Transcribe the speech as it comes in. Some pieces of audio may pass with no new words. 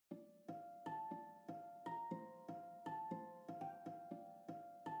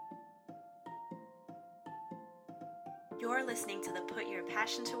You're listening to the Put Your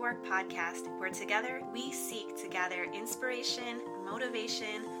Passion to Work podcast, where together we seek to gather inspiration,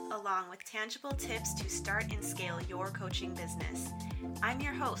 motivation, along with tangible tips to start and scale your coaching business. I'm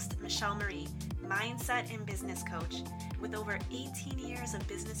your host, Michelle Marie, mindset and business coach. With over 18 years of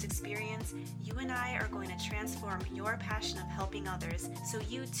business experience, you and I are going to transform your passion of helping others so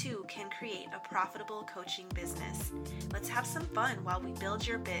you too can create a profitable coaching business. Let's have some fun while we build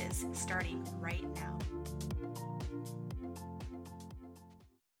your biz, starting right now.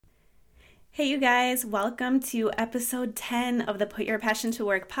 Hey you guys, welcome to episode 10 of the Put Your Passion to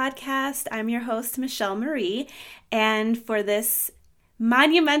Work podcast. I'm your host, Michelle Marie, and for this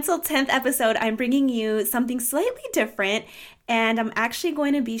monumental 10th episode, I'm bringing you something slightly different, and I'm actually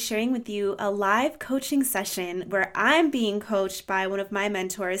going to be sharing with you a live coaching session where I'm being coached by one of my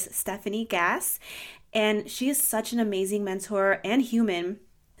mentors, Stephanie Gass, and she is such an amazing mentor and human.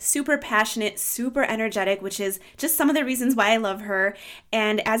 Super passionate, super energetic, which is just some of the reasons why I love her.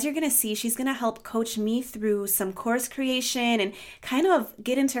 And as you're going to see, she's going to help coach me through some course creation and kind of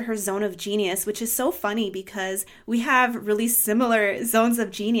get into her zone of genius, which is so funny because we have really similar zones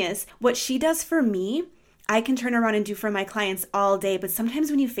of genius. What she does for me, I can turn around and do for my clients all day. But sometimes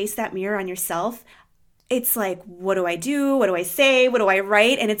when you face that mirror on yourself, it's like, what do I do? What do I say? What do I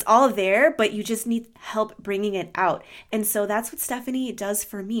write? And it's all there, but you just need help bringing it out. And so that's what Stephanie does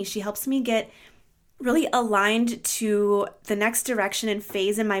for me. She helps me get really aligned to the next direction and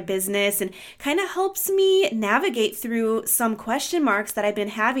phase in my business and kind of helps me navigate through some question marks that I've been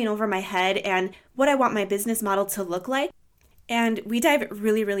having over my head and what I want my business model to look like. And we dive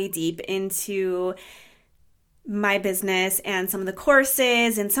really, really deep into my business and some of the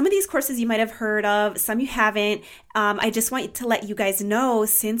courses, and some of these courses you might have heard of, some you haven't. I just want to let you guys know,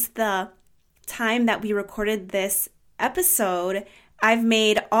 since the time that we recorded this episode, I've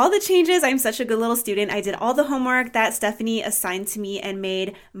made all the changes. I'm such a good little student. I did all the homework that Stephanie assigned to me and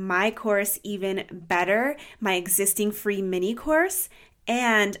made my course even better, my existing free mini course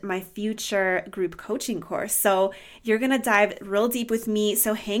and my future group coaching course. So you're going to dive real deep with me.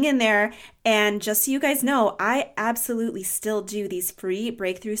 So hang in there. And just so you guys know, I absolutely still do these free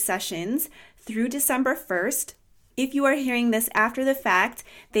breakthrough sessions through December 1st. If you are hearing this after the fact,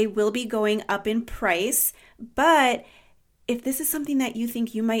 they will be going up in price. But if this is something that you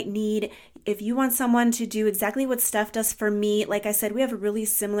think you might need, if you want someone to do exactly what Steph does for me, like I said, we have really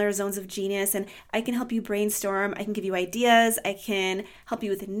similar zones of genius, and I can help you brainstorm. I can give you ideas. I can help you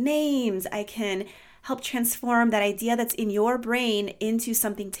with names. I can help transform that idea that's in your brain into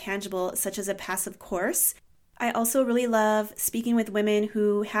something tangible, such as a passive course. I also really love speaking with women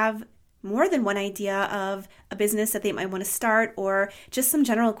who have more than one idea of a business that they might want to start, or just some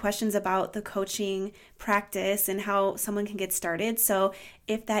general questions about the coaching practice and how someone can get started. So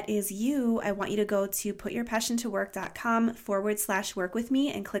if that is you, I want you to go to putyourpassiontowork.com/work with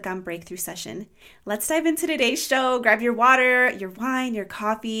me and click on breakthrough session. Let's dive into today's show. Grab your water, your wine, your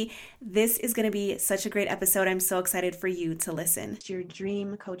coffee. This is going to be such a great episode. I'm so excited for you to listen. Your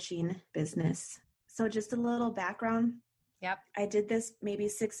dream coaching business. So just a little background. Yep. I did this maybe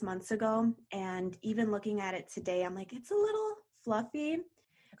 6 months ago, and even looking at it today, I'm like, it's a little fluffy.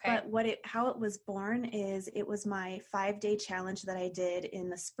 Okay. But how it was born is it was my 5-day challenge that I did in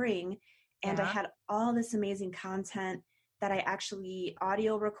the spring, and I had all this amazing content that I actually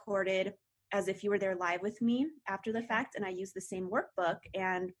audio recorded as if you were there live with me after the fact, and I used the same workbook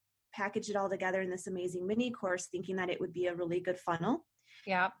and packaged it all together in this amazing mini course, thinking that it would be a really good funnel.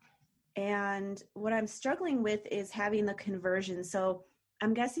 Yep. And what I'm struggling with is having the conversion. So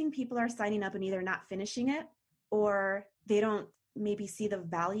I'm guessing people are signing up and either not finishing it, or they don't maybe see the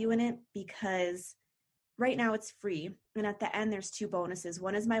value in it, because right now it's free. And at the end, there's 2 bonuses.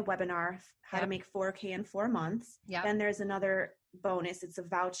 One is my webinar, how to make $4K in 4 months. Yep. Then there's another bonus. It's a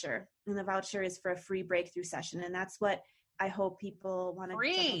voucher. And the voucher is for a free breakthrough session. And that's what I hope people want to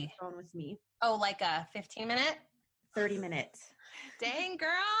jump on the phone with me. Oh, like a 15-minute? 30-minute. Dang,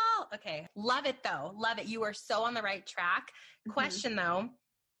 girl. Okay. Love it, though. Love it. You are so on the right track. Mm-hmm. Question, though,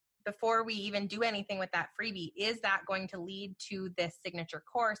 before we even do anything with that freebie, is that going to lead to this signature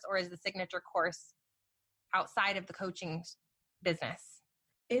course, or is the signature course outside of the coaching business?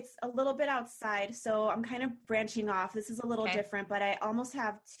 It's a little bit outside, so I'm kind of branching off. This is a little different, but I almost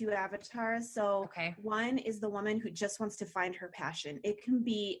have 2 avatars. So one is the woman who just wants to find her passion. It can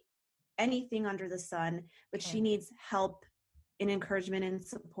be anything under the sun, but she needs help and encouragement and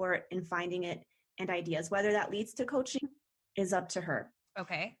support in finding it and ideas. Whether that leads to coaching is up to her.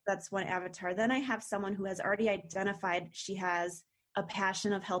 Okay. That's one avatar. Then I have someone who has already identified she has a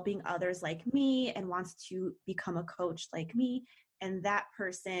passion of helping others like me and wants to become a coach like me. And that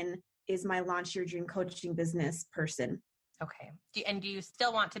person is my Launch Your Dream Coaching Business person. Okay. Do you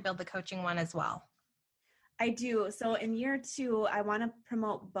still want to build the coaching one as well? I do. So in year 2, I want to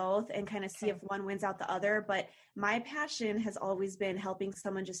promote both and kind of see if one wins out the other. But my passion has always been helping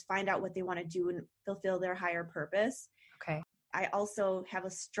someone just find out what they want to do and fulfill their higher purpose. Okay. I also have a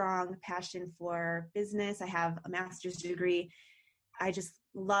strong passion for business. I have a master's degree. I just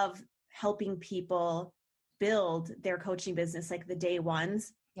love helping people build their coaching business, like the day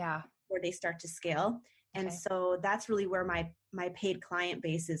ones. Yeah. Where they start to scale. And so that's really where my paid client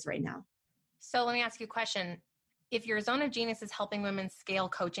base is right now. So let me ask you a question. If your Zone of Genius is helping women scale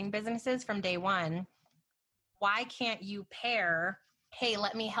coaching businesses from day one, why can't you pair, hey,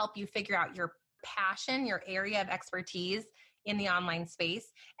 let me help you figure out your passion, your area of expertise in the online space,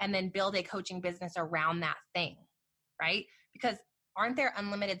 and then build a coaching business around that thing, right? Because aren't there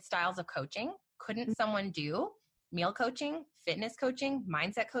unlimited styles of coaching? Couldn't someone do meal coaching, fitness coaching,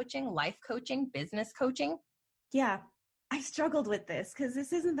 mindset coaching, life coaching, business coaching? Yeah, I struggled with this because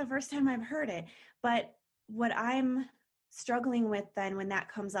this isn't the first time I've heard it. But what I'm struggling with then when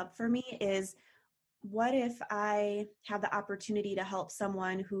that comes up for me is, what if I have the opportunity to help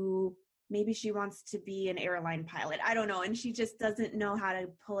someone who maybe she wants to be an airline pilot? I don't know. And she just doesn't know how to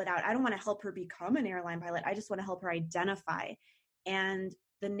pull it out. I don't want to help her become an airline pilot. I just want to help her identify. And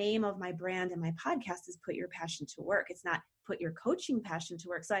the name of my brand and my podcast is Put Your Passion to Work. It's not Put Your Coaching Passion to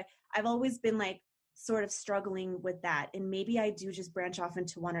Work. So I've always been like sort of struggling with that. And maybe I do just branch off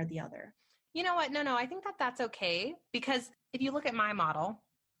into one or the other. You know what? No, I think that's okay. Because if you look at my model,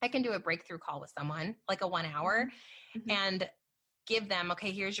 I can do a breakthrough call with someone, like a 1 hour, and give them,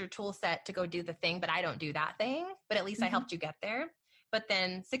 okay, here's your tool set to go do the thing, but I don't do that thing. But at least I helped you get there. But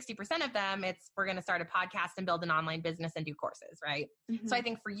then 60% of them, it's we're going to start a podcast and build an online business and do courses, right? So I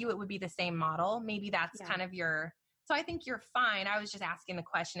think for you, it would be the same model. Maybe that's kind of your, so I think you're fine. I was just asking the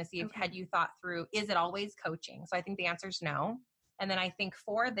question to see if had you thought through, is it always coaching? So I think the answer is no. And then I think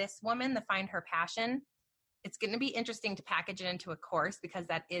for this woman, to find her passion, it's going to be interesting to package it into a course because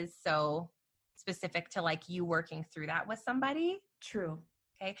that is so specific to like you working through that with somebody. True.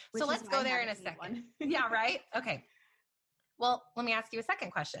 Okay. So let's go there in a second. Yeah, right? Okay. Well, let me ask you a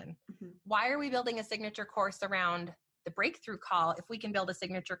second question. Why are we building a signature course around the breakthrough call if we can build a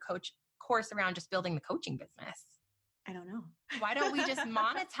signature course around just building the coaching business? I don't know. Why don't we just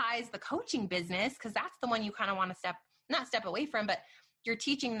monetize the coaching business? Because that's the one you kind of want to not step away from, but you're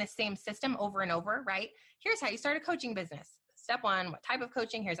teaching the same system over and over, right? Here's how you start a coaching business. Step 1, what type of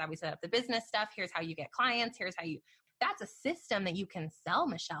coaching? Here's how we set up the business stuff. Here's how you get clients. That's a system that you can sell,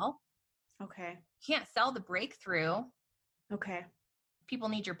 Michelle. Okay. You can't sell the breakthrough. Okay. People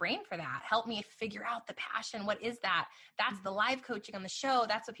need your brain for that. Help me figure out the passion. What is that? That's the live coaching on the show.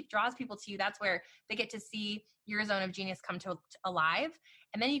 That's what draws people to you. That's where they get to see your Zone of Genius come to alive.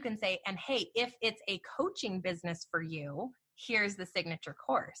 And then you can say, and hey, if it's a coaching business for you, here's the signature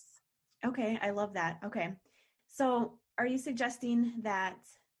course. Okay. I love that. Okay. So are you suggesting that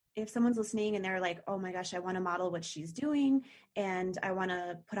if someone's listening and they're like, oh my gosh, I want to model what she's doing and I want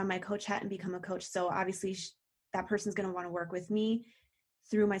to put on my coach hat and become a coach. So obviously that person's going to want to work with me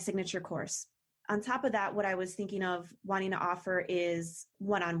through my signature course. On top of that, what I was thinking of wanting to offer is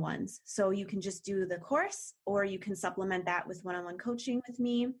one-on-ones. So you can just do the course or you can supplement that with one-on-one coaching with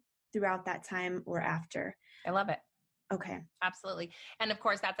me throughout that time or after. I love it. Okay. Absolutely. And of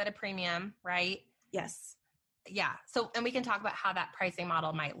course, that's at a premium, right? Yes. Yeah. So, and we can talk about how that pricing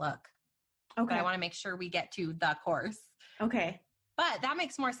model might look. Okay. But I want to make sure we get to the course. Okay. But that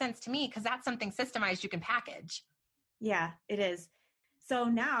makes more sense to me because that's something systemized you can package. Yeah, it is. So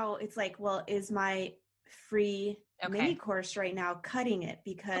now it's like, well, is my free mini course right now cutting it?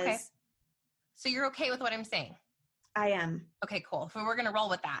 Because So you're okay with what I'm saying? I am. Okay, cool. So we're going to roll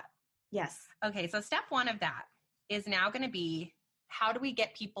with that. Yes. Okay. So step 1 of that is now going to be, how do we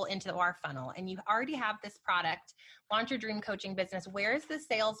get people into our funnel? And you already have this product, Launch Your Dream Coaching Business. Where's the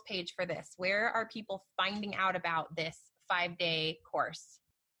sales page for this? Where are people finding out about this 5-day course?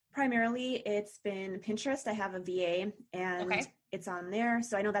 Primarily, it's been Pinterest. I have a VA and it's on there.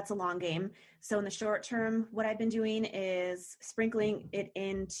 So I know that's a long game. So in the short term, what I've been doing is sprinkling it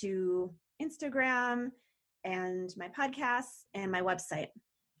into Instagram and my podcasts and my website.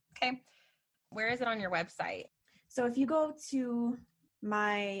 Okay. Where is it on your website? So if you go to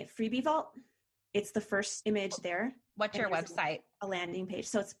my freebie vault, it's the first image there. What's your website? A landing page.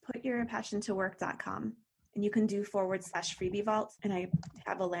 So it's putyourpassiontowork.com. And you can do /freebie vault. And I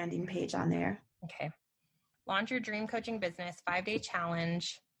have a landing page on there. Okay. Launch Your Dream Coaching Business, 5-day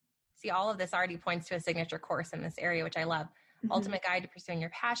challenge. See, all of this already points to a signature course in this area, which I love. Ultimate Guide to Pursuing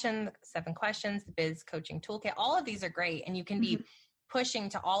Your Passion, the 7 questions, the Biz Coaching Toolkit. All of these are great. And you can be pushing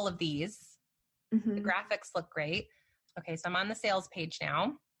to all of these. The graphics look great. Okay, so I'm on the sales page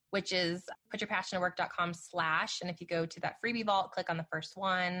now, which is putyourpassiontowork.com/. And if you go to that freebie vault, click on the first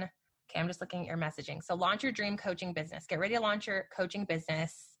one. Okay, I'm just looking at your messaging. So launch your dream coaching business. Get ready to launch your coaching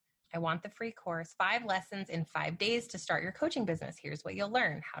business. I want the free course, 5 lessons in 5 days to start your coaching business. Here's what you'll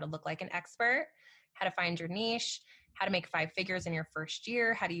learn: how to look like an expert, how to find your niche, how to make 5 figures in your first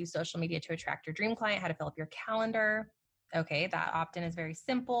year, how to use social media to attract your dream client, how to fill up your calendar. Okay, that opt-in is very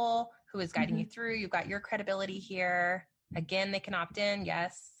simple. Who is guiding you through? You've got your credibility here. Again, they can opt in.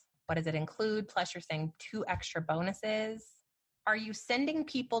 Yes. What does it include? Plus, you're saying 2 extra bonuses. Are you sending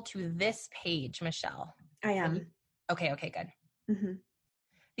people to this page, Michelle? I am. Okay, good. Mm-hmm.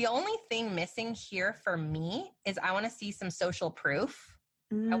 The only thing missing here for me is I want to see some social proof.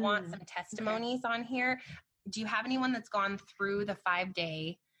 I want some testimonies on here. Do you have anyone that's gone through the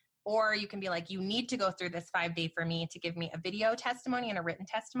 5-day? Or you can be like, you need to go through this 5-day for me to give me a video testimony and a written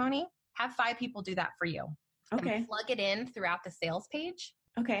testimony. Have 5 people do that for you. Okay. And plug it in throughout the sales page.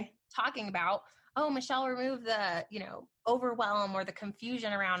 Okay. Talking about, oh, Michelle, remove the, overwhelm or the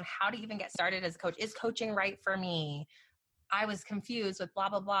confusion around how to even get started as a coach. Is coaching right for me? I was confused with blah,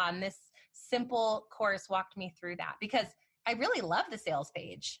 blah, blah. And this simple course walked me through that, because I really love the sales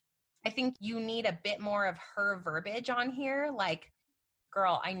page. I think you need a bit more of her verbiage on here. Like,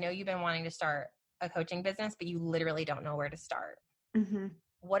 girl, I know you've been wanting to start a coaching business, but you literally don't know where to start. Mm-hmm.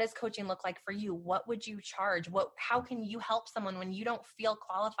 What does coaching look like for you? What would you charge? How can you help someone when you don't feel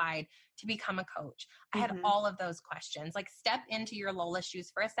qualified to become a coach? I had all of those questions. Like, step into your Lola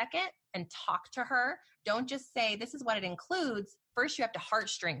shoes for a second and talk to her. Don't just say, this is what it includes. First, you have to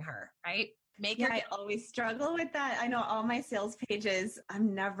heartstring her, right? I always struggle with that. I know all my sales pages,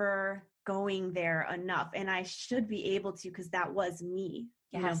 I'm never going there enough. And I should be able to, because that was me,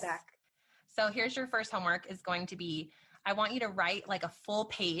 back. So here's your first homework is going to be, I want you to write like a full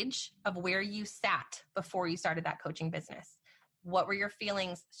page of where you sat before you started that coaching business. What were your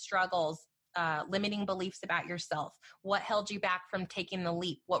feelings, struggles, limiting beliefs about yourself? What held you back from taking the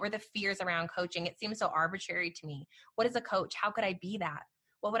leap? What were the fears around coaching? It seems so arbitrary to me. What is a coach? How could I be that?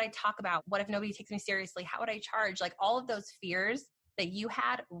 What would I talk about? What if nobody takes me seriously? How would I charge? Like, all of those fears that you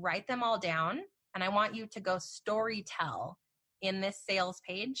had, write them all down. And I want you to go story tell in this sales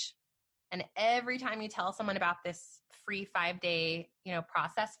page. And every time you tell someone about this free 5-day,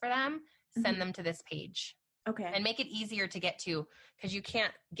 process for them, send them to this page. Okay. And make it easier to get to, because you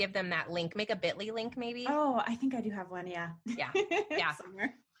can't give them that link. Make a Bitly link maybe. Oh, I think I do have one. Yeah. Yeah.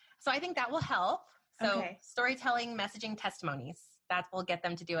 Somewhere. So I think that will help. So storytelling, messaging, testimonies, that will get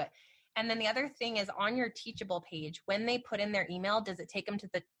them to do it. And then the other thing is, on your Teachable page, when they put in their email, does it take them to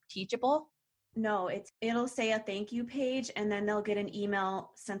the Teachable? No, it'll say a thank you page, and then they'll get an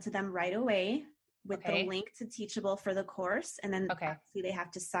email sent to them right away with the link to Teachable for the course. And then obviously they have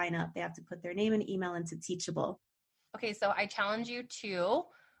to sign up. They have to put their name and email into Teachable. Okay, so I challenge you to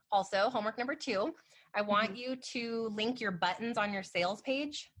also, homework number 2, I want you to link your buttons on your sales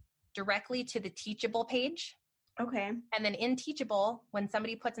page directly to the Teachable page. Okay. And then in Teachable, when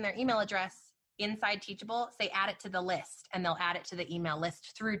somebody puts in their email address inside Teachable, say add it to the list, and they'll add it to the email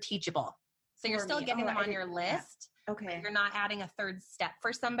list through Teachable. So you're still getting them on your list. Okay. But you're not adding a third step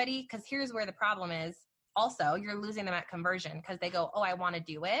for somebody, because here's where the problem is. Also, you're losing them at conversion, because they go, oh, I want to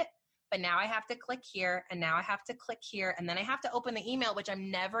do it, but now I have to click here, and now I have to click here, and then I have to open the email, which I'm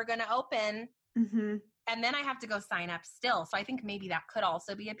never going to open. Mm-hmm. And then I have to go sign up still. So I think maybe that could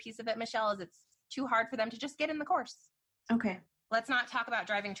also be a piece of it, Michelle, is it's too hard for them to just get in the course. Okay. Let's not talk about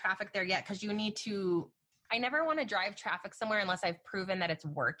driving traffic there yet, because you need to, I never want to drive traffic somewhere unless I've proven that it's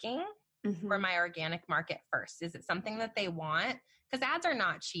working for my organic market first. Is it something that they want? Because ads are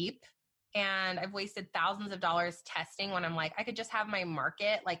not cheap. And I've wasted thousands of dollars testing when I'm like, I could just have my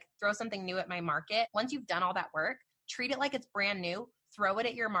market, like throw something new at my market. Once you've done all that work, treat it like it's brand new. Throw it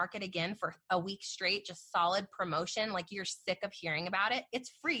at your market again for a week straight, just solid promotion. Like, you're sick of hearing about it.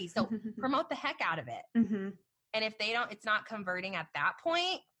 It's free. So promote the heck out of it. And if it's not converting at that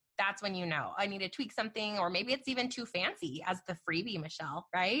point, that's when I need to tweak something, or maybe it's even too fancy as the freebie, Michelle,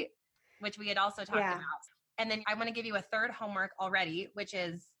 right? Which we had also talked about. And then I want to give you a third homework already, which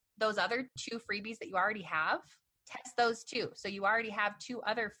is those other 2 freebies that you already have, test those too. So you already have 2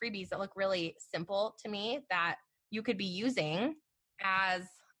 other freebies that look really simple to me that you could be using as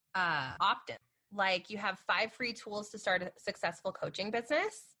opt-in. Like, you have 5 free tools to start a successful coaching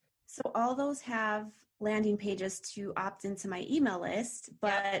business. So all those have landing pages to opt into my email list,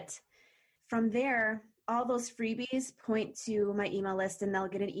 but from there, all those freebies point to my email list, and they'll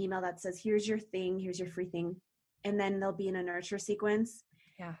get an email that says, here's your thing, here's your free thing. And then they'll be in a nurture sequence.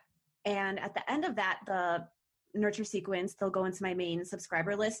 Yeah. And at the end of that, the nurture sequence, they'll go into my main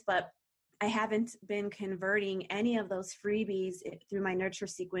subscriber list. But I haven't been converting any of those freebies through my nurture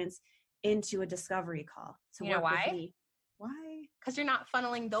sequence into a discovery call to You know work with why? me. Why? Because you're not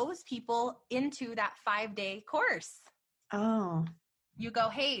funneling those people into that 5-day course. Oh. You go,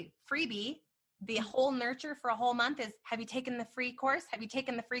 hey, freebie, the whole nurture for a whole month is, have you taken the free course? Have you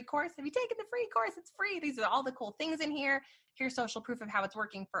taken the free course? Have you taken the free course? It's free. These are all the cool things in here. Here's social proof of how it's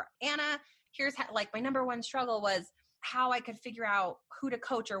working for Anna. Here's how, like, my number one struggle was how I could figure out who to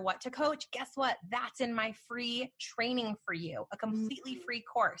coach or what to coach. Guess what? That's in my free training for you, a completely free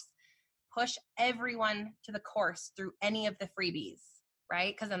course. Push everyone to the course through any of the freebies,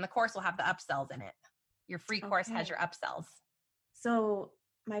 right? Because then the course will have the upsells in it. Your free course has your upsells. So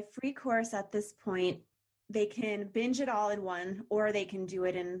my free course at this point, they can binge it all in one, or they can do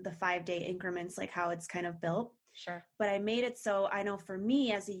it in the 5-day increments, like how it's kind of built. Sure. But I made it so I know for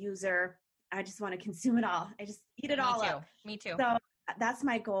me as a user, I just want to consume it all. I just eat it all up. Me too. So that's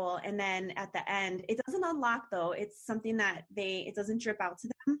my goal. And then at the end, it doesn't unlock though. It's something that it doesn't drip out to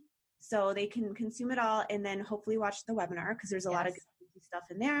them. So they can consume it all and then hopefully watch the webinar because there's a lot of good stuff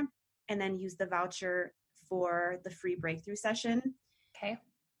in there, and then use the voucher for the free breakthrough session. Okay.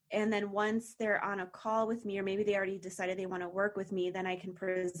 And then once they're on a call with me, or maybe they already decided they want to work with me, then I can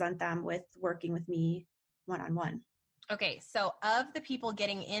present them with working with me one-on-one. Okay. So of the people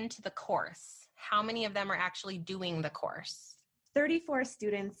getting into the course, how many of them are actually doing the course? 34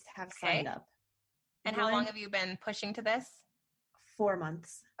 students have signed up. And how long have you been pushing to this? 4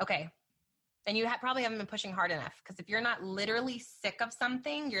 months. Okay. And you probably haven't been pushing hard enough, because if you're not literally sick of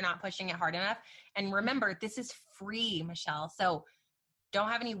something, you're not pushing it hard enough. And remember, this is free, Michelle. So don't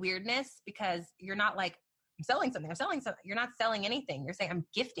have any weirdness, because you're not like, I'm selling something. You're not selling anything. You're saying, I'm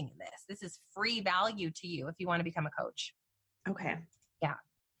gifting you this. This is free value to you if you want to become a coach. Okay. Yeah.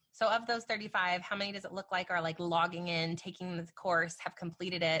 So of those 35, how many does it look like are like logging in, taking the course, have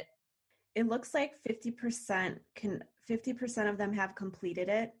completed it? It looks like 50% of them have completed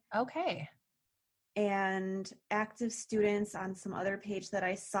it. Okay. And active students on some other page that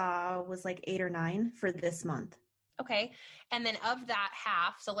I saw was like 8 or 9 for this month. Okay. And then of that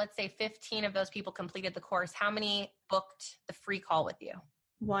half, so let's say 15 of those people completed the course, how many booked the free call with you?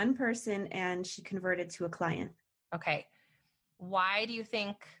 One person, and she converted to a client. Okay. Why do you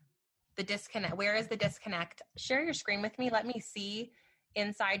think the disconnect? Where is the disconnect? Share your screen with me. Let me see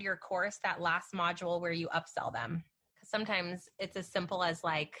inside your course that last module where you upsell them. Because sometimes it's as simple as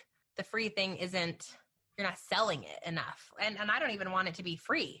like the free thing isn't, you're not selling it enough. And I don't even want it to be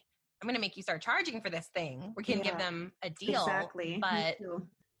free. I'm going to make you start charging for this thing. We can give them a deal. Exactly. But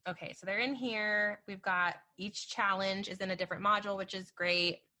okay, so they're in here. We've got each challenge is in a different module, which is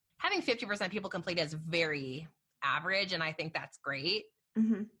great. Having 50% people complete is very average, and I think that's great.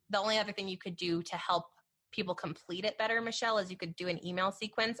 Mm-hmm. The only other thing you could do to help people complete it better, Michelle, is you could do an email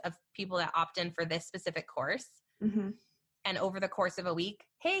sequence of people that opt in for this specific course. Mm-hmm. And over the course of a week,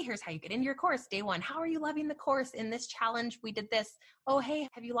 hey, here's how you get into your course. Day 1, how are you loving the course? In this challenge, we did this. Oh, hey,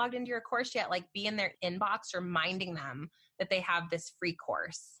 have you logged into your course yet? Like, be in their inbox reminding them that they have this free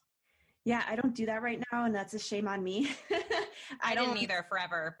course. Yeah, I don't do that right now, and that's a shame on me. I didn't either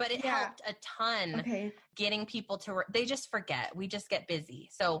forever, but it helped a ton getting people to, they just forget. We just get busy.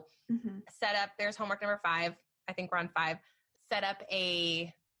 So set up, there's homework number 5. I think we're on 5. Set up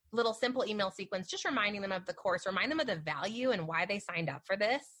a little simple email sequence, just reminding them of the course, remind them of the value and why they signed up for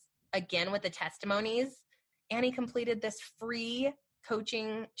this. Again, with the testimonies, Annie completed this free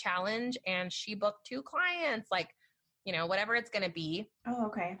coaching challenge and she booked 2 clients, like, you know, whatever it's going to be. Oh,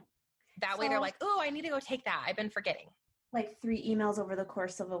 okay. That way they're like, oh, I need to go take that. I've been forgetting. Like 3 emails over the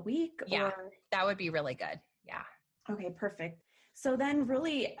course of a week? Yeah, or... that would be really good. Yeah. Okay, perfect. So then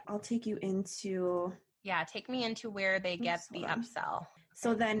really I'll take you into... Yeah, take me into where they get the upsell.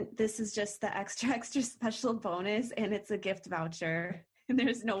 So then this is just the extra special bonus, and it's a gift voucher. And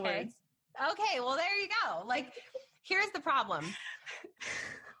there's no words. Okay, well, there you go. Like, here's the problem.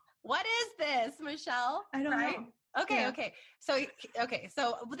 What is this, Michelle? I don't know. Okay. So,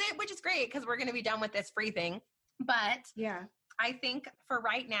 which is great because we're going to be done with this free thing. But I think for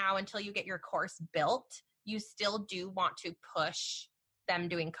right now, until you get your course built, you still do want to push them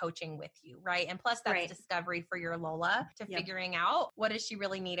doing coaching with you, right? And plus that's discovery for your Lola to figuring out what does she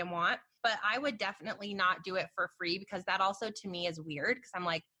really need and want. But I would definitely not do it for free, because that also to me is weird, because I'm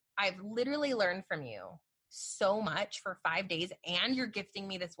like, I've literally learned from you so much for 5 days and you're gifting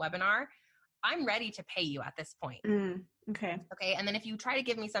me this webinar. I'm ready to pay you at this point. Okay. And then if you try to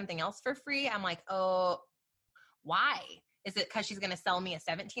give me something else for free, I'm like, oh, why? Is it because she's going to sell me a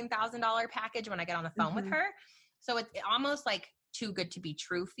 $17,000 package when I get on the phone with her? So it's almost like too good to be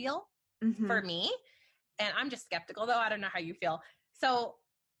true feel for me. And I'm just skeptical though. I don't know how you feel. So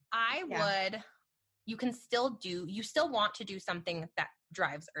You still want to do something that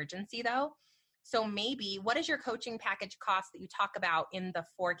drives urgency though. So maybe what does your coaching package cost that you talk about in the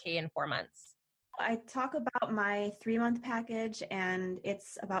 4K in 4 months? I talk about my 3-month package and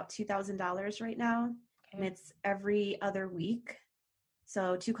it's about $2,000 right now. Okay. And it's every other week.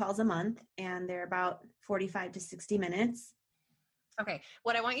 So 2 calls a month and they're about 45 to 60 minutes. Okay.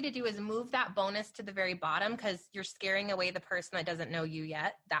 What I want you to do is move that bonus to the very bottom because you're scaring away the person that doesn't know you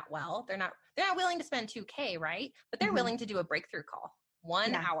yet that well. They're not willing to spend $2,000, right? But they're willing to do a breakthrough call,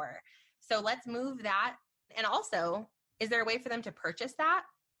 1 hour. So let's move that. And also, is there a way for them to purchase that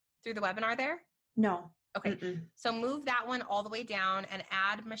through the webinar there? No. Okay. So move that one all the way down and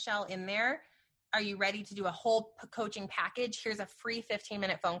add Michelle in there. Are you ready to do a whole coaching package? Here's a free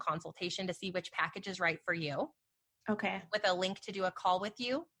 15-minute phone consultation to see which package is right for you. Okay. With a link to do a call with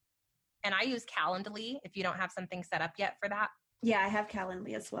you. And I use Calendly if you don't have something set up yet for that. Yeah, I have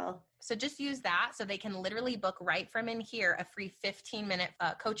Calendly as well. So just use that so they can literally book right from in here a free 15-minute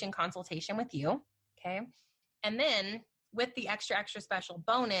coaching consultation with you. Okay. And then with the extra special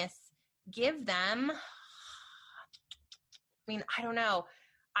bonus, give them, I don't know.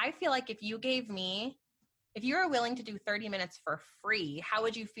 I feel like if you were willing to do 30 minutes for free, how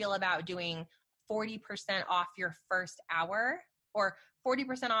would you feel about doing 40% off your first hour or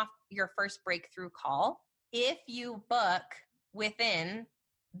 40% off your first breakthrough call if you book within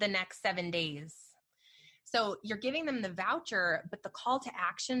the next 7 days? So you're giving them the voucher, but the call to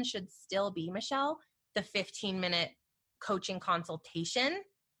action should still be, Michelle, the 15-minute coaching consultation.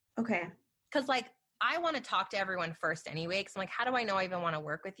 Okay. Because I want to talk to everyone first anyway, because I'm like, how do I know I even want to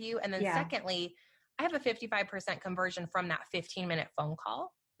work with you? And then secondly, I have a 55% conversion from that 15-minute phone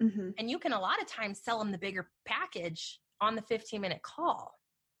call. Mm-hmm. And you can a lot of times sell them the bigger package on the 15-minute call.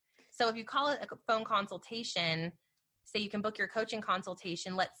 So if you call it a phone consultation, say you can book your coaching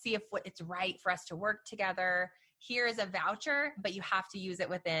consultation, let's see if it's right for us to work together. Here is a voucher, but you have to use it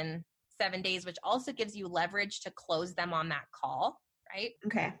within 7 days, which also gives you leverage to close them on that call, right?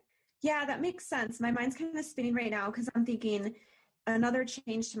 Okay. Yeah, that makes sense. My mind's kind of spinning right now because I'm thinking another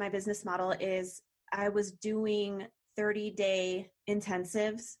change to my business model is I was doing 30-day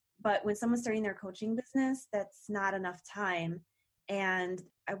intensives, but when someone's starting their coaching business, that's not enough time. And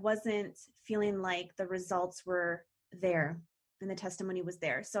I wasn't feeling like the results were there and the testimony was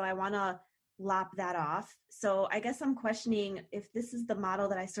there. So I want to lop that off. So I guess I'm questioning if this is the model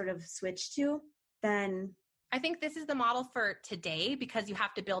that I sort of switched to, then I think this is the model for today because you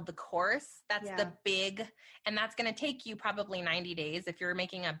have to build the course. That's the big, and that's going to take you probably 90 days. If you're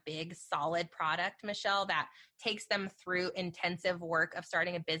making a big, solid product, Michelle, that takes them through intensive work of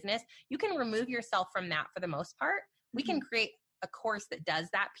starting a business, you can remove yourself from that for the most part. Mm-hmm. We can create a course that does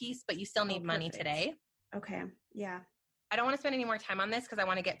that piece, but you still need money today. Okay. Yeah. I don't want to spend any more time on this because I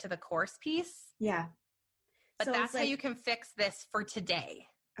want to get to the course piece. Yeah. But so that's how you can fix this for today.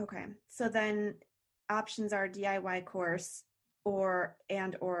 Okay. So then options are DIY course or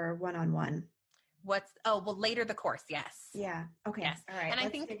one-on-one. Later the course. Yes. Yeah. Okay. Yes. All right. And I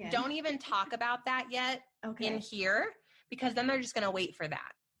think don't even talk about that yet in here because then they're just going to wait for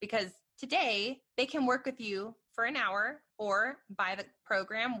that because today they can work with you for an hour or buy the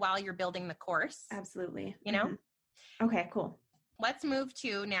program while you're building the course. Absolutely. You know? Okay, cool. Let's move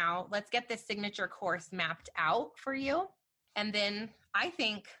to now, let's get this signature course mapped out for you. And then I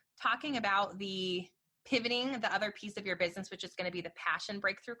think talking about the pivoting the other piece of your business, which is going to be the passion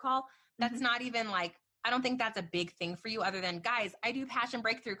breakthrough call. That's not even I don't think that's a big thing for you other than, guys, I do passion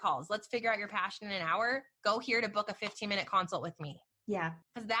breakthrough calls. Let's figure out your passion in an hour. Go here to book a 15-minute consult with me. Yeah.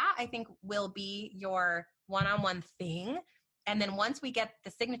 Because that I think will be your one-on-one thing. And then once we get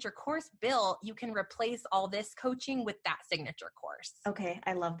the signature course built, you can replace all this coaching with that signature course. Okay.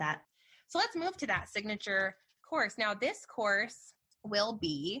 I love that. So let's move to that signature course. Now this course will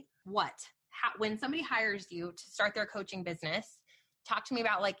be what? When somebody hires you to start their coaching business, talk to me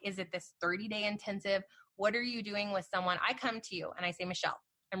about is it this 30-day intensive? What are you doing with someone? I come to you and I say, Michelle,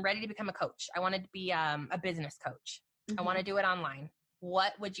 I'm ready to become a coach. I want to be a business coach. I want to do it online.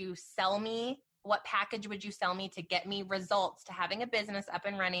 What would you sell me? What package would you sell me to get me results to having a business up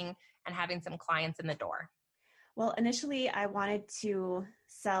and running and having some clients in the door? Well, initially I wanted to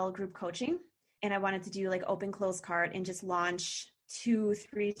sell group coaching and I wanted to do open close cart and just launch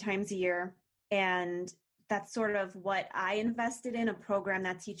 2-3 times a year. And that's sort of what I invested in, a program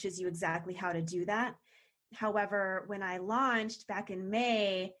that teaches you exactly how to do that. However, when I launched back in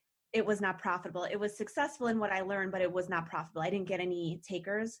May, it was not profitable. It was successful in what I learned, but it was not profitable. I didn't get any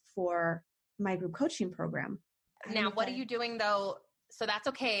takers for my group coaching program. Now, what are you doing though? So that's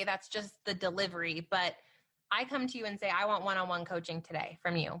okay. That's just the delivery. But I come to you and say, I want one-on-one coaching today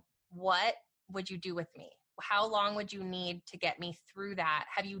from you. What would you do with me? How long would you need to get me through that?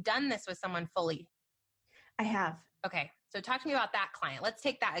 Have you done this with someone fully? I have. Okay. So talk to me about that client. Let's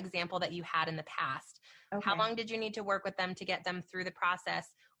take that example that you had in the past. Okay. How long did you need to work with them to get them through the process?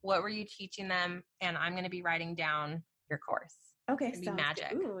 What were you teaching them? And I'm going to be writing down your course. Okay. Sounds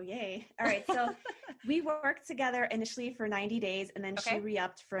magic. Good. Ooh, yay. All right. So we worked together initially for 90 days and then she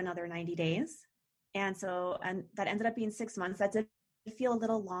re-upped for another 90 days. And that ended up being 6 months. That did feel a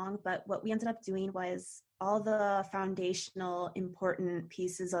little long, but what we ended up doing was all the foundational important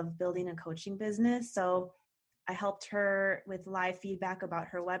pieces of building a coaching business. So I helped her with live feedback about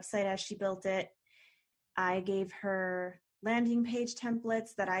her website as she built it. I gave her landing page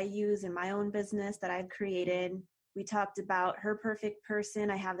templates that I use in my own business that I've created. We talked about her perfect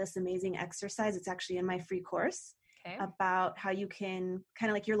person. I have this amazing exercise. It's actually in my free course about how you can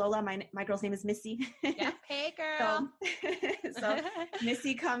kind of like your Lola. My girl's name is Missy. Yeah. Hey, girl. So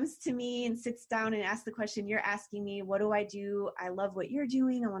Missy comes to me and sits down and asks the question you're asking me. What do I do? I love what you're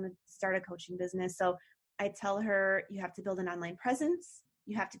doing. I want to start a coaching business. So I tell her you have to build an online presence.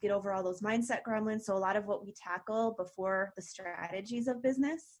 You have to get over all those mindset gremlins. So a lot of what we tackle before the strategies of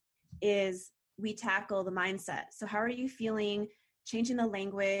business is we tackle the mindset. So how are you feeling? Changing the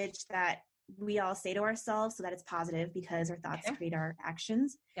language that we all say to ourselves so that it's positive because our thoughts create our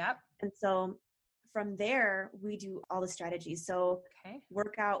actions. Yep. And so from there, we do all the strategies. So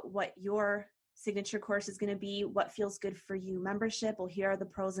work out what your signature course is going to be, what feels good for you. Membership, well, here are the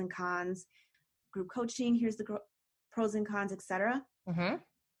pros and cons. Group coaching, here's the pros and cons, etc. Mm-hmm.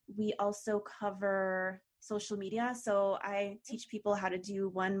 We also cover social media. So I teach people how to do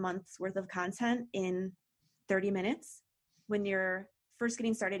 1 month's worth of content in 30 minutes. When you're first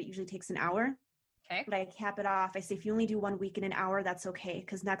getting started, it usually takes an hour. Okay. But I cap it off. I say, if you only do 1 week in an hour, that's okay.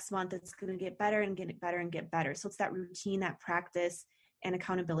 Because next month it's going to get better and get better and get better. So it's that routine, that practice and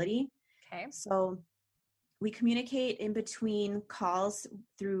accountability. Okay. So we communicate in between calls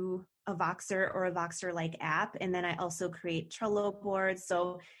through a Voxer or a Voxer-like app. And then I also create Trello boards.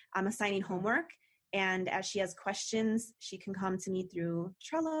 So I'm assigning homework. And as she has questions, she can come to me through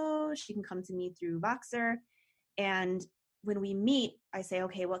Trello. She can come to me through Voxer. And when we meet, I say,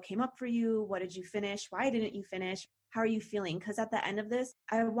 okay, what came up for you? What did you finish? Why didn't you finish? How are you feeling? Because at the end of this,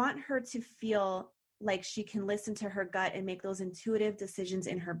 I want her to feel like she can listen to her gut and make those intuitive decisions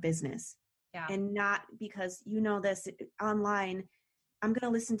in her business. Yeah. And not because this online, I'm going to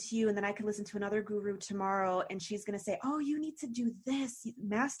listen to you and then I can listen to another guru tomorrow and she's going to say, oh, you need to do this,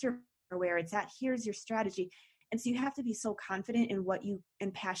 master where it's at. Here's your strategy. And so you have to be so confident in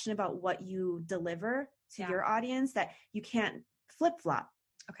and passionate about what you deliver to your audience that you can't flip-flop.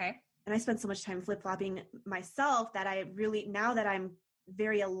 Okay. And I spent so much time flip-flopping myself that I really, now that I'm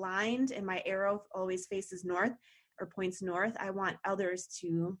very aligned and my arrow always faces north or points north, I want others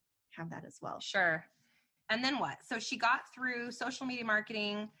to have that as well. Sure. And then what? So she got through social media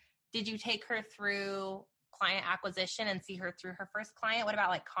marketing. Did you take her through client acquisition and see her through her first client? What about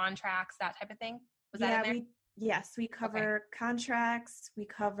like contracts, that type of thing? Was that in there? Yes, we cover contracts. We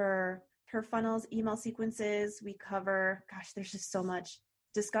cover her funnels, email sequences. We cover, there's just so much.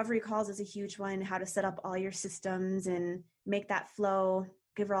 Discovery calls is a huge one, how to set up all your systems and make that flow.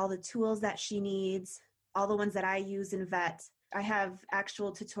 Give her all the tools that she needs, all the ones that I use in Vet. I have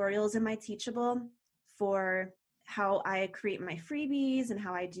actual tutorials in my Teachable for how I create my freebies and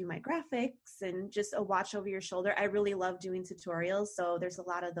how I do my graphics and just a watch over your shoulder. I really love doing tutorials. So there's a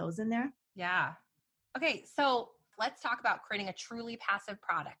lot of those in there. Yeah. Okay. So let's talk about creating a truly passive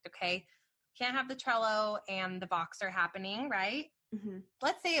product. Okay. Can't have the Trello and the Voxer happening, right? Mm-hmm.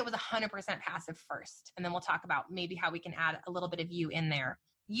 Let's say it was 100% passive first. And then we'll talk about maybe how we can add a little bit of you in there.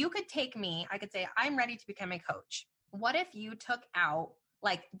 You could take me, I could say, I'm ready to become a coach. What if you took out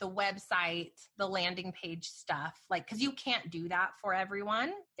like the website, the landing page stuff, like, cause you can't do that for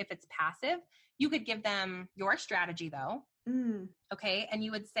everyone if it's passive. You could give them your strategy though. Okay. And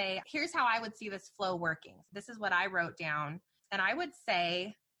you would say, here's how I would see this flow working. This is what I wrote down. And I would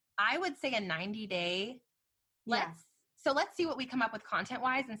say a 90-day. So let's see what we come up with content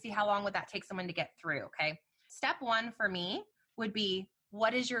wise and see how long would that take someone to get through. Okay. Step one for me would be,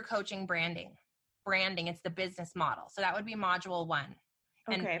 what is your coaching branding? Branding, it's the business model. So that would be module 1.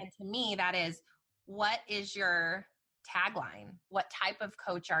 And to me, that is, what is your tagline? What type of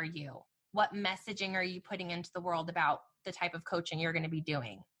coach are you? What messaging are you putting into the world about the type of coaching you're going to be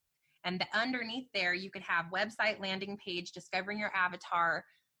doing? And underneath there, you could have website, landing page, discovering your avatar,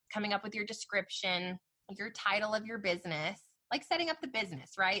 coming up with your description, your title of your business, like setting up the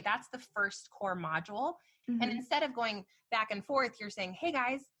business, right? That's the first core module. Mm-hmm. And instead of going back and forth, you're saying, hey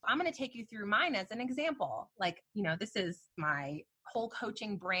guys, I'm going to take you through mine as an example. Like, this is my whole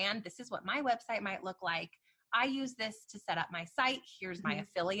coaching brand. This is what my website might look like. I use this to set up my site. Here's my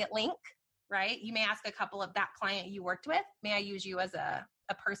affiliate link, right? You may ask a couple of that client you worked with, may I use you as a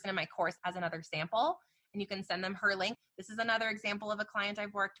person in my course as another sample? And you can send them her link. This is another example of a client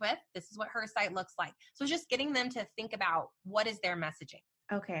I've worked with. This is what her site looks like. So just getting them to think about what is their messaging.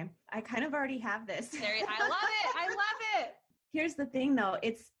 Okay. I kind of already have this. I love it. I love it. Here's the thing though.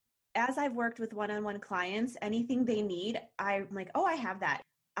 It's as I've worked with one-on-one clients, anything they need, I'm like, oh, I have that.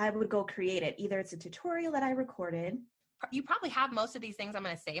 I would go create it. Either it's a tutorial that I recorded. You probably have most of these things I'm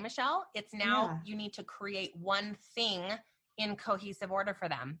going to say, Michelle. It's now you need to create one thing in cohesive order for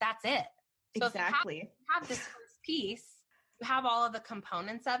them. That's it. So exactly. If you have this first piece, you have all of the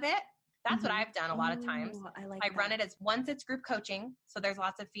components of it. That's what I've done a lot of times. I run it as once it's group coaching. So there's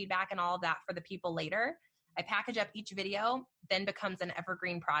lots of feedback and all of that for the people later. I package up each video, then becomes an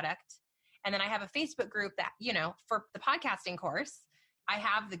evergreen product. And then I have a Facebook group that, for the podcasting course, I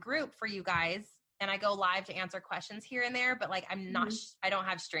have the group for you guys and I go live to answer questions here and there. But like, I'm not, I don't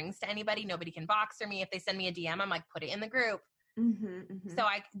have strings to anybody. Nobody can Voxer me. If they send me a DM, I'm like, put it in the group. So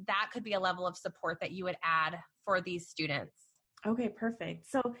that could be a level of support that you would add for these students. Okay, perfect.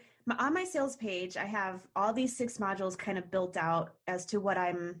 So on my sales page, I have all these 6 modules kind of built out as to what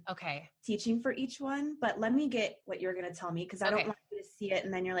I'm teaching for each one. But let me get what you're going to tell me because I don't want you to see it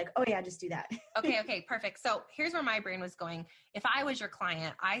and then you're like, oh yeah, just do that. Okay, perfect. So here's where my brain was going. If I was your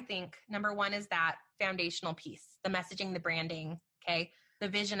client, I think number 1 is that foundational piece, the messaging, the branding, the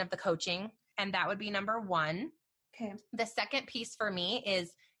vision of the coaching. And that would be number 1. Okay. The second piece for me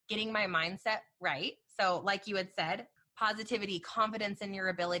is getting my mindset right. So like you had said, positivity, confidence in your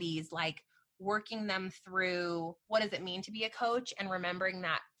abilities, like working them through what does it mean to be a coach and remembering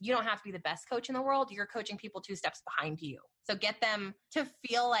that you don't have to be the best coach in the world. You're coaching people 2 steps behind you. So get them to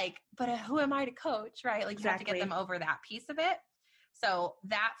feel like, but who am I to coach, right? Like you have to get them over that piece of it. So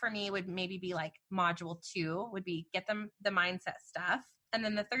that for me would maybe be like module 2 would be get them the mindset stuff. And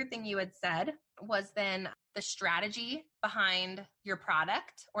then the third thing you had said was then the strategy behind your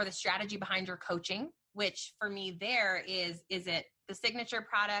product or the strategy behind your coaching, which for me there is it the signature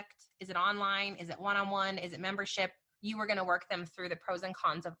product? Is it online? Is it one-on-one? Is it membership? You were going to work them through the pros and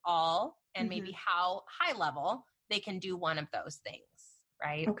cons of all and maybe how high level they can do one of those things,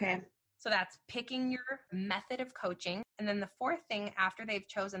 right? Okay. So that's picking your method of coaching. And then the fourth thing after they've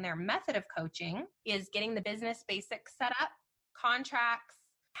chosen their method of coaching is getting the business basics set up, contracts,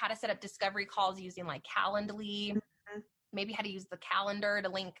 how to set up discovery calls using like Calendly, maybe how to use the calendar to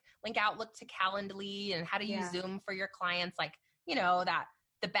link Outlook to Calendly and how to use Zoom for your clients, like, that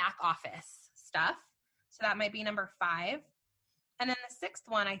the back office stuff. So that might be number 5. And then the 6th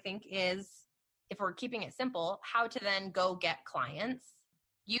one, I think, is if we're keeping it simple, how to then go get clients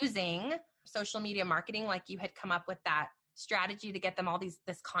using social media marketing. Like you had come up with that strategy to get them all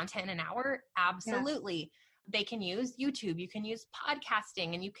this content in an hour. Absolutely. Yeah. They can use YouTube, you can use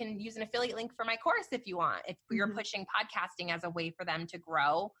podcasting, and you can use an affiliate link for my course if you want. If you're pushing podcasting as a way for them to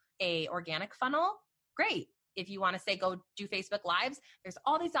grow a organic funnel, great. If you want to say go do Facebook Lives, there's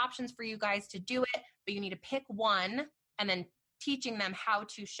all these options for you guys to do it, but you need to pick one and then teaching them how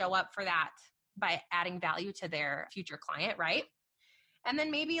to show up for that by adding value to their future client, right? And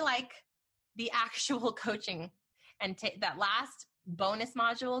then maybe like the actual coaching and that last bonus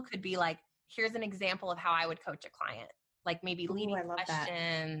module could be like, here's an example of how I would coach a client, like maybe leading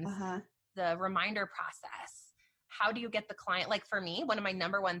questions, the reminder process. How do you get the client? Like for me, one of my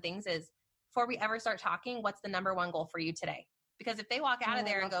number 1 things is before we ever start talking, what's the number 1 goal for you today? Because if they walk out of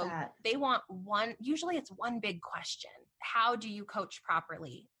there and go, they want usually it's one big question. How do you coach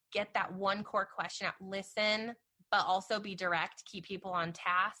properly? Get that one core question out, listen, but also be direct, keep people on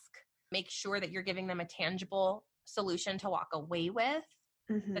task, make sure that you're giving them a tangible solution to walk away with.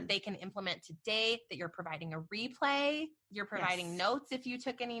 That they can implement today, that you're providing a replay, you're providing notes if you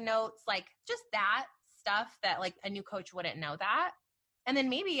took any notes, like just that stuff that like a new coach wouldn't know that. And then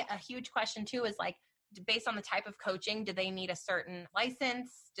maybe a huge question too is like, based on the type of coaching, do they need a certain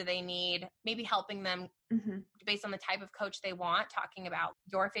license? Do they need maybe helping them based on the type of coach they want, talking about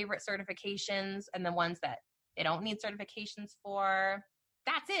your favorite certifications and the ones that they don't need certifications for.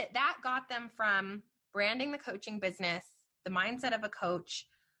 That's it. That got them from branding the coaching business, the mindset of a coach,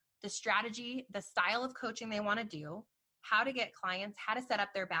 the strategy, the style of coaching they want to do, how to get clients, how to set up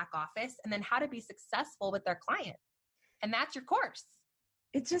their back office, and then how to be successful with their client. And that's your course.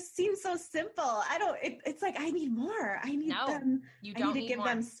 It just seems so simple. It's like, I need more. I need them. You don't need to give more.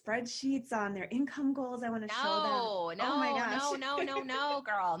 them spreadsheets on their income goals. I want to show them. No, oh my gosh. no,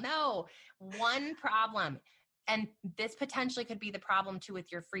 girl. No. One problem. And this potentially could be the problem too with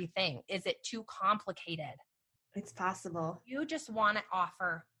your free thing. Is it too complicated? It's possible. You just want to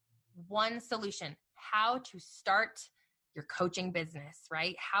offer one solution, how to start your coaching business,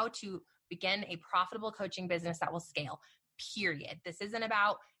 right? How to begin a profitable coaching business that will scale. Period. This isn't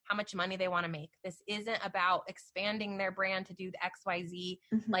about how much money they want to make. This isn't about expanding their brand to do the XYZ.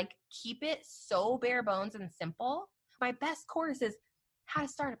 Mm-hmm. Like, keep it so bare bones and simple. My best course is how to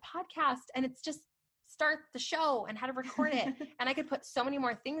start a podcast, and it's just start the show and how to record it. And I could put so many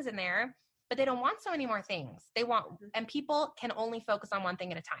more things in there, but they don't want so many more things. They want, and people can only focus on one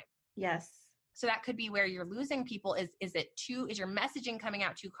thing at a time. Yes. So that could be where you're losing people. Is your messaging coming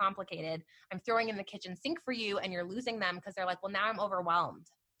out too complicated? I'm throwing in the kitchen sink for you and you're losing them because they're like, well, now I'm overwhelmed.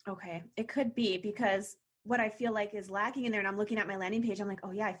 Okay. It could be because what I feel like is lacking in there, and I'm looking at my landing page, I'm like,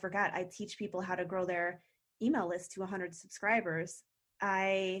 oh yeah, I forgot. I teach people how to grow their email list to 100 subscribers.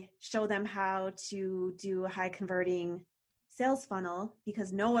 I show them how to do a high converting sales funnel,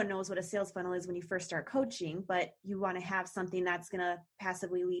 because no one knows what a sales funnel is when you first start coaching, but you want to have something that's going to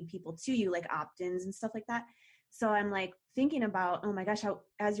passively lead people to you, like opt-ins and stuff like that. So I'm like thinking about, oh my gosh,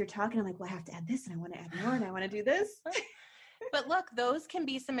 as you're talking, I'm like, well, I have to add this and I want to add more and I want to do this. But look, those can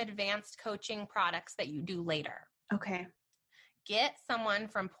be some advanced coaching products that you do later. Okay. Get someone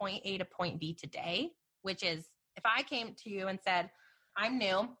from point A to point B today, which is, if I came to you and said, I'm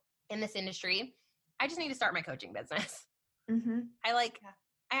new in this industry, I just need to start my coaching business. Mm-hmm. I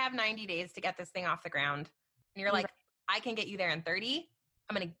have 90 days to get this thing off the ground. And you're like, right. I can get you there in 30.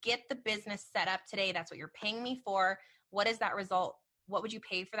 I'm going to get the business set up today. That's what you're paying me for. What is that result? What would you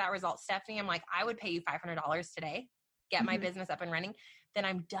pay for that result, Stephanie? I'm like, I would pay you $500 today. Get my business up and running. Then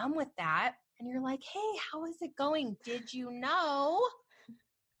I'm done with that. And you're like, hey, how is it going? Did you know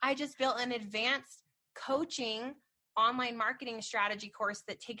I just built an advanced coaching online marketing strategy course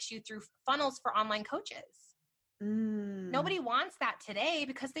that takes you through funnels for online coaches? Nobody wants that today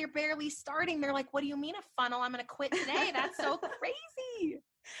because they're barely starting. They're like, what do you mean a funnel? I'm going to quit today. That's so crazy.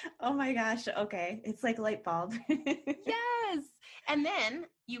 Oh my gosh. Okay. It's like light bulb. Yes. And then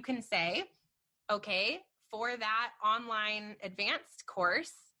you can say, okay, for that online advanced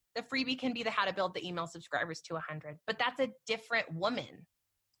course, the freebie can be the how to build the email subscribers to 100. But that's a different woman.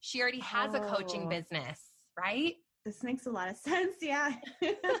 She already has a coaching business, right? This makes a lot of sense. Yeah.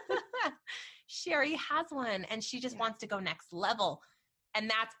 She already has one and she just wants to go next level. And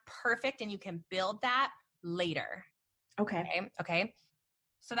that's perfect. And you can build that later. Okay.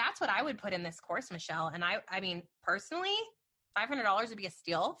 So that's what I would put in this course, Michelle. And I mean, personally, $500 would be a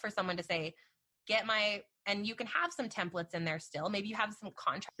steal for someone to say, and you can have some templates in there still. Maybe you have some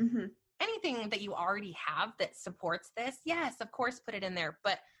contract, anything that you already have that supports this. Yes, of course, put it in there,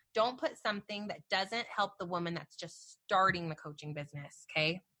 but don't put something that doesn't help the woman that's just starting the coaching business.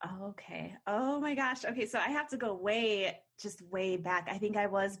 Okay. Okay. Oh my gosh. Okay. So I have to go way back. I think I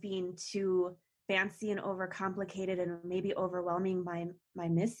was being too fancy and overcomplicated and maybe overwhelming my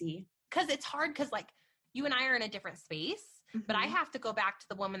Missy. Cause it's hard. Cause like you and I are in a different space, but I have to go back to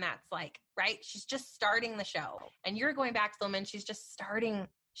the woman that's like, right. She's just starting the show and you're going back to the woman. She's just starting.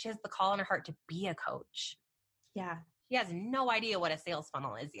 She has the call in her heart to be a coach. Yeah. She has no idea what a sales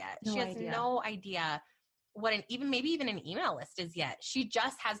funnel is yet. She has no idea what maybe even an email list is yet. She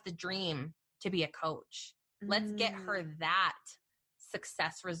just has the dream to be a coach. Let's get her that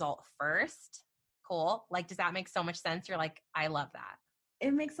success result first. Cool. Like, does that make so much sense? You're like, I love that.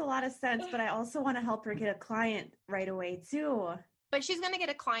 It makes a lot of sense, but I also want to help her get a client right away too. But she's going to get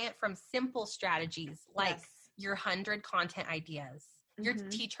a client from simple strategies like your 100 content ideas. You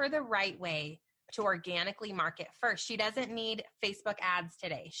teach her the right way to organically market first. She doesn't need Facebook ads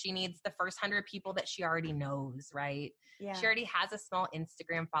today. She needs the first 100 people that she already knows, right? Yeah. She already has a small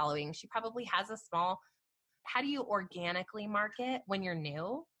Instagram following. She probably has how do you organically market when you're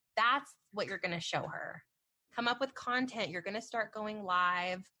new? That's what you're going to show her. Come up with content. You're going to start going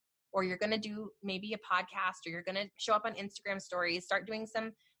live, or you're going to do maybe a podcast, or you're going to show up on Instagram stories, start doing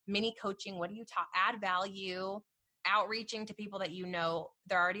some mini coaching. What do you add value, outreaching to people that you know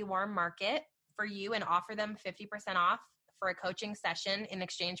they're already warm market for you and offer them 50% off for a coaching session in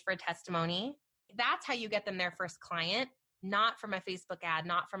exchange for a testimony. That's how you get them their first client, not from a Facebook ad,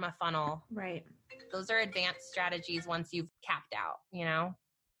 not from a funnel. Right. Those are advanced strategies once you've capped out, you know?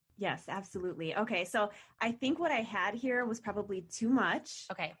 Yes, absolutely. Okay. So I think what I had here was probably too much.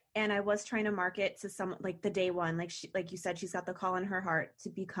 Okay. And I was trying to market to some, like the day one, like you said, she's got the call in her heart to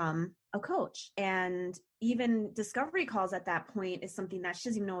become a coach. And even discovery calls at that point is something that she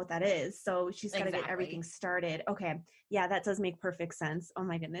doesn't even know what that is. So she's got to get everything started. Okay. Yeah, that does make perfect sense. Oh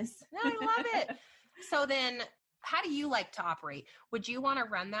my goodness. No, I love it. So then how do you like to operate? Would you want to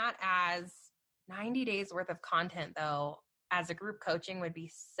run that as 90 days worth of content though, as a group coaching would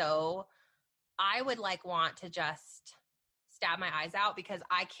be so, I would want to just stab my eyes out because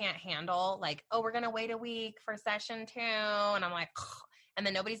I can't handle we're going to wait a week for session 2. And I'm like, ugh. And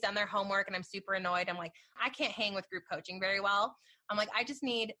then nobody's done their homework and I'm super annoyed. I'm like, I can't hang with group coaching very well. I'm like, I just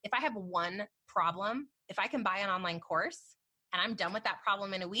need, if I have one problem, if I can buy an online course and I'm done with that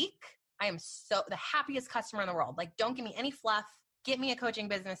problem in a week, I am so the happiest customer in the world. Don't give me any fluff, get me a coaching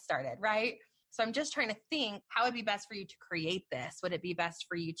business started, right? So I'm just trying to think, how would it be best for you to create this? Would it be best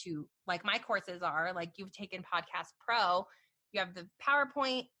for you to, my courses are, you've taken Podcast Pro, you have the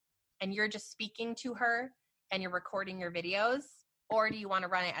PowerPoint and you're just speaking to her and you're recording your videos? Or do you want to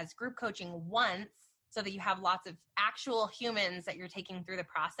run it as group coaching once so that you have lots of actual humans that you're taking through the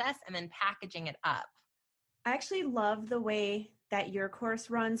process and then packaging it up? I actually love the way that your course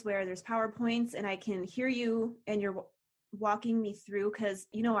runs where there's PowerPoints and I can hear you and you're walking me through because,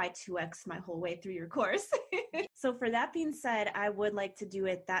 I 2X my whole way through your course. So for that being said, I would like to do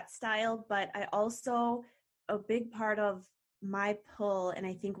it that style, but I also, a big part of my pull, and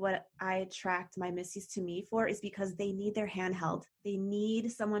I think what I attract my Missies to me for is because they need their hand held. They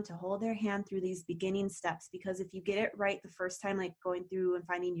need someone to hold their hand through these beginning steps, because if you get it right the first time, going through and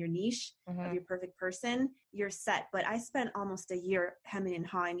finding your niche of your perfect person, you're set. But I spent almost a year hemming and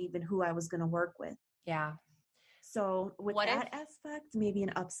hawing even who I was going to work with. Yeah. So with aspect, maybe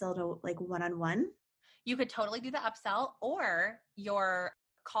an upsell to one-on-one. You could totally do the upsell, or your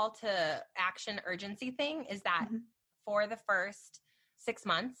call to action urgency thing is that for the first 6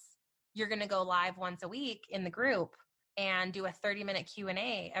 months, you're going to go live once a week in the group and do a 30-minute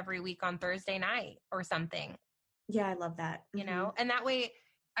Q&A every week on Thursday night or something. Yeah, I love that. And that way,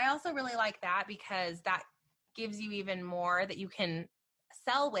 I also really like that because that gives you even more that you can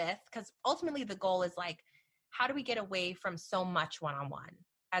sell with, because ultimately the goal is how do we get away from so much one-on-one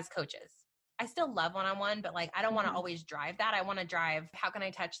as coaches? I still love one-on-one, but I don't want to always drive that. I want to drive, how can I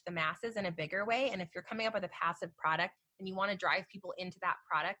touch the masses in a bigger way? And if you're coming up with a passive product and you want to drive people into that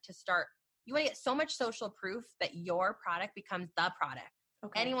product to start, you want to get so much social proof that your product becomes the product.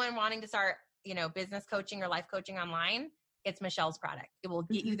 Okay. Anyone wanting to start, business coaching or life coaching online, it's Michelle's product. It will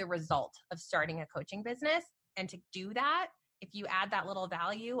get you the result of starting a coaching business. And to do that, if you add that little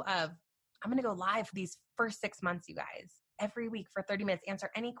value of, I'm going to go live for these first 6 months, you guys, every week for 30 minutes,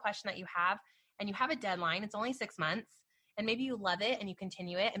 answer any question that you have. And you have a deadline. It's only 6 months. And maybe you love it and you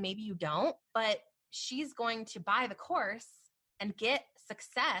continue it, and maybe you don't. But she's going to buy the course and get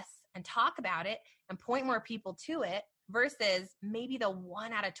success and talk about it and point more people to it, versus maybe the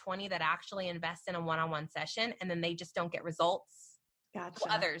 1 out of 20 that actually invest in a one-on-one session and then they just don't get results. Gotcha.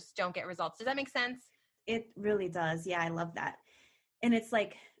 Others don't get results. Does that make sense? It really does. Yeah, I love that. And it's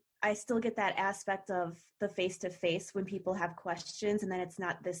I still get that aspect of the face-to-face when people have questions, and then it's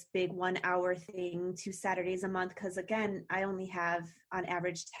not this big 1 hour thing 2 Saturdays a month. Because again, I only have on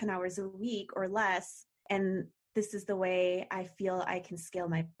average 10 hours a week or less. And this is the way I feel I can scale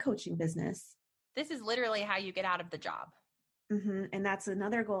my coaching business. This is literally how you get out of the job. And that's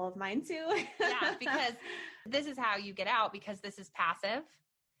another goal of mine too. Yeah, because this is how you get out, because this is passive.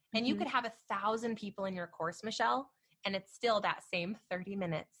 And you could have 1,000 people in your course, Michelle, and it's still that same 30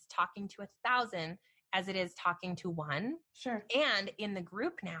 minutes talking to 1,000 as it is talking to one. Sure. And in the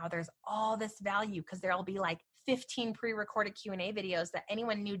group now, there's all this value because there'll be 15 pre-recorded Q&A videos that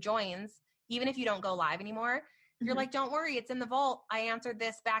anyone new joins, even if you don't go live anymore. You're don't worry, it's in the vault. I answered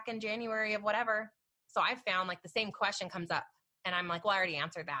this back in January of whatever. So I found the same question comes up and I'm well, I already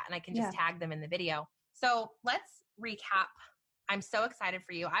answered that. And I can just tag them in the video. So let's recap. I'm so excited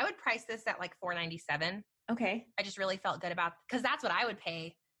for you. I would price this at $497. Okay. I just really felt good about, because that's what I would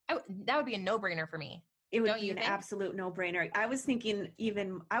pay. That would be a no-brainer for me. It would be an absolute no-brainer. I was thinking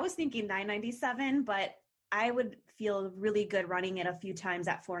 $997, but I would feel really good running it a few times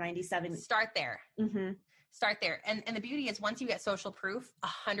at $497. Start there. Start there. And the beauty is once you get social proof,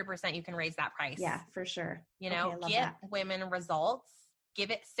 100% you can raise that price. Yeah, for sure. Get women results,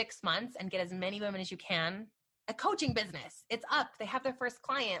 give it 6 months and get as many women as you can. A coaching business, it's up. They have their first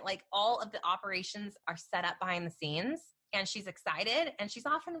client. All of the operations are set up behind the scenes, and she's excited and she's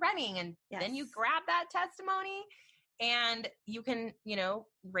off and running. And then you grab that testimony and you can,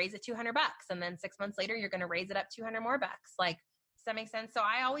 raise it $200. And then 6 months later, you're going to raise it up $200 more bucks. Does that make sense? So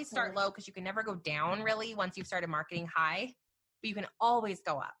I always start low because you can never go down really once you've started marketing high, but you can always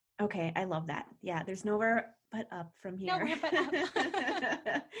go up. Okay. I love that. Yeah. There's nowhere but up from here. Nowhere but up.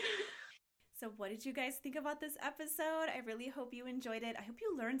 So what did you guys think about this episode? I really hope you enjoyed it. I hope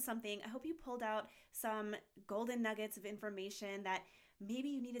you learned something. I hope you pulled out some golden nuggets of information that maybe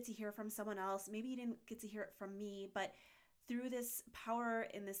you needed to hear from someone else. Maybe you didn't get to hear it from me, but through this power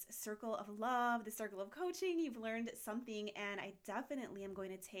in this circle of love, the circle of coaching, you've learned something, and I definitely am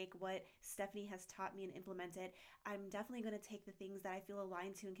going to take what Stephanie has taught me and implement it. I'm definitely going to take the things that I feel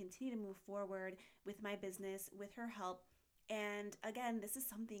aligned to and continue to move forward with my business, with her help. And again, this is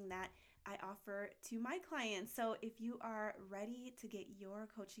something that I offer to my clients. So if you are ready to get your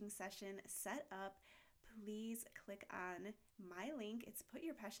coaching session set up, please click on my link. It's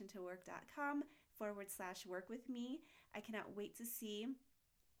putyourpassiontowork.com/work with me. I cannot wait to see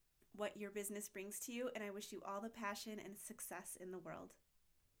what your business brings to you, and I wish you all the passion and success in the world.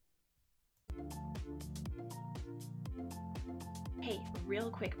 Hey, real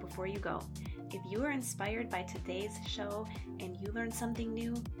quick before you go, if you are inspired by today's show and you learned something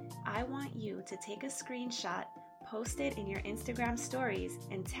new, I want you to take a screenshot, post it in your Instagram stories,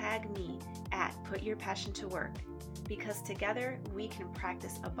 and tag me at PutYourPassionToWork. Because together we can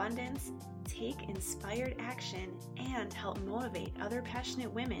practice abundance, take inspired action, and help motivate other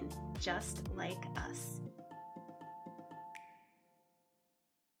passionate women just like us.